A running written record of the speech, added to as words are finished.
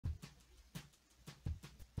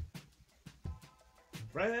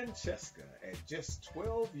Francesca, at just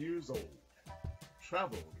 12 years old,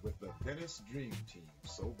 traveled with the Venice Dream Team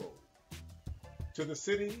so bold to the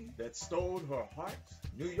city that stole her heart,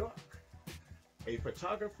 New York, a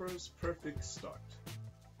photographer's perfect start.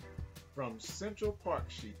 From Central Park,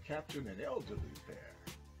 she captured an elderly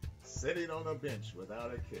pair, sitting on a bench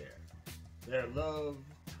without a care. Their love,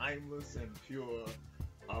 timeless and pure,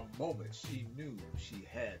 a moment she knew she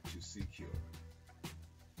had to secure.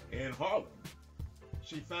 In Harlem,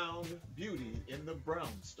 she found beauty in the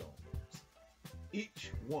brownstones,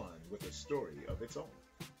 each one with a story of its own.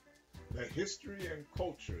 The history and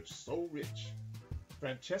culture so rich,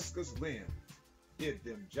 Francesca's lens did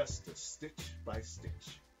them justice stitch by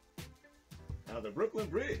stitch. Now the Brooklyn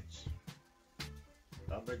Bridge,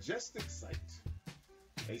 a majestic sight,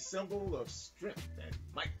 a symbol of strength and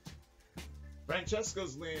might.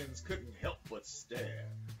 Francesca's lens couldn't help but stare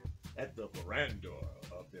at the veranda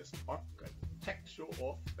of this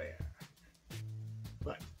architectural affair.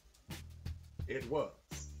 But it was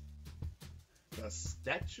the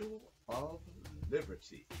Statue of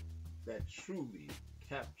Liberty that truly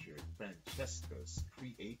captured Francesca's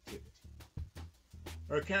creativity.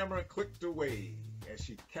 Her camera clicked away as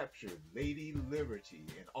she captured Lady Liberty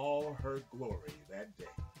in all her glory that day.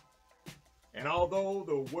 And although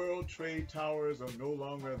the World Trade Towers are no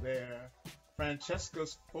longer there,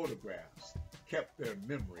 Francesca's photographs kept their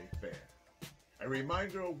memory fair. A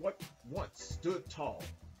reminder of what once stood tall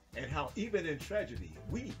and how even in tragedy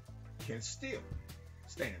we can still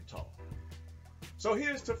stand tall. So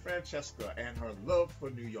here's to Francesca and her love for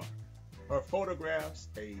New York. Her photographs,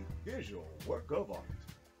 a visual work of art.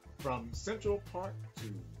 From Central Park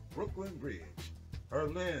to Brooklyn Bridge, her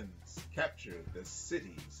lens captured the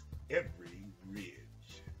city's every ridge.